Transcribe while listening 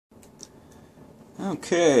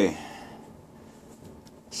Okay,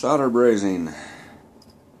 solder brazing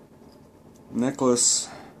necklace,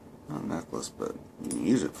 not necklace, but you can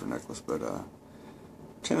use it for necklace, but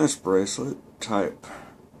tennis bracelet type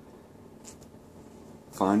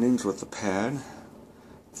findings with the pad,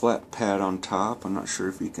 flat pad on top. I'm not sure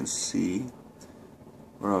if you can see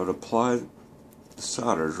where I would apply the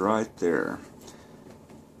solders right there.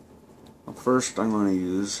 Well, first I'm going to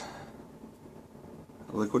use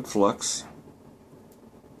liquid flux.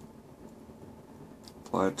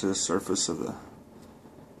 Apply it to the surface of the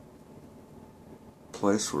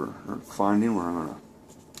place or finding where I'm going to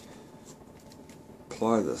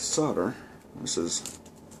apply the solder. This is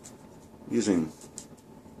using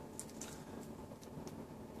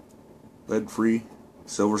lead-free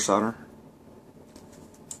silver solder.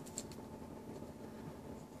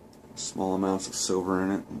 Small amounts of silver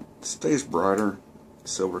in it. It stays brighter,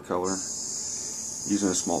 silver color. Using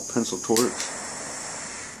a small pencil torch.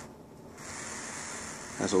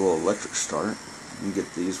 Has a little electric start. You can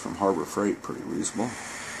get these from Harbor Freight, pretty reasonable.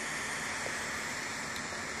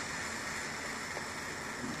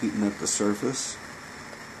 Heating up the surface.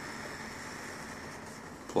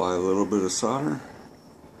 Apply a little bit of solder.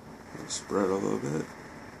 Spread a little bit.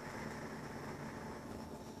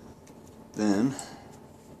 Then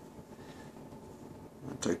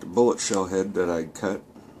I'll take the bullet shell head that I cut.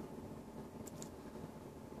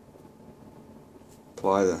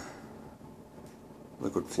 Apply the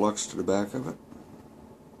liquid flux to the back of it.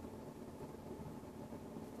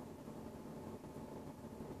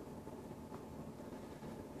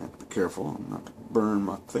 Have to be careful not to burn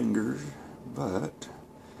my fingers, but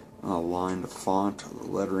I'll line the font or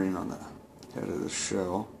the lettering on the head of the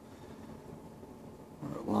shell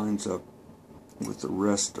where it lines up with the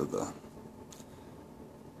rest of the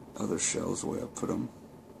other shells the way I put them.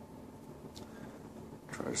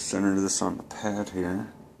 Try to center this on the pad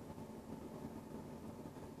here.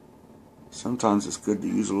 Sometimes it's good to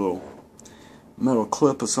use a little metal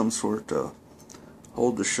clip of some sort to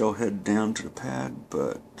hold the shell head down to the pad,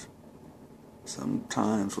 but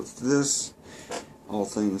sometimes with this, all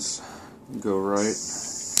things go right.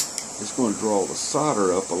 Just going to draw the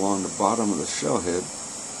solder up along the bottom of the shell head.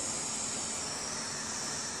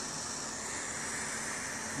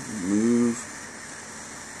 Move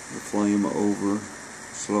the flame over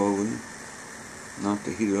slowly, not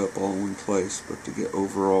to heat it up all in one place, but to get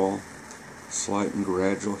overall slight and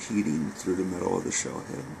gradual heating through the middle of the shell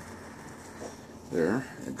head. There,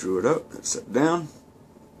 I drew it up, it set down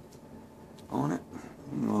on it.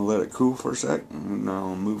 I'm going to let it cool for a sec, and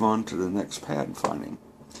I'll move on to the next pad finding.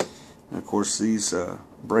 And of course, these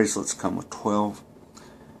bracelets come with 12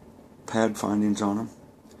 pad findings on them.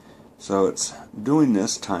 So it's doing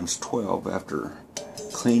this times 12 after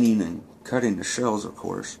cleaning and cutting the shells, of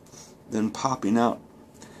course, then popping out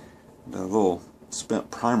the little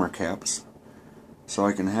spent primer caps so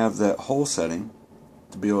I can have that hole setting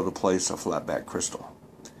to be able to place a flat back crystal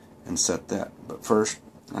and set that. But first,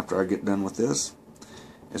 after I get done with this,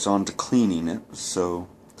 it's on to cleaning it. So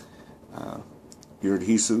your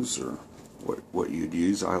adhesives or what you'd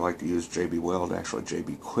use, I like to use JB Weld, actually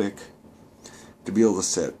JB Quick, to be able to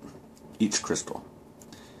set each crystal.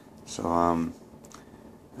 So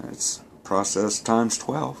it's process times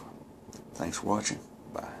 12. Thanks for watching.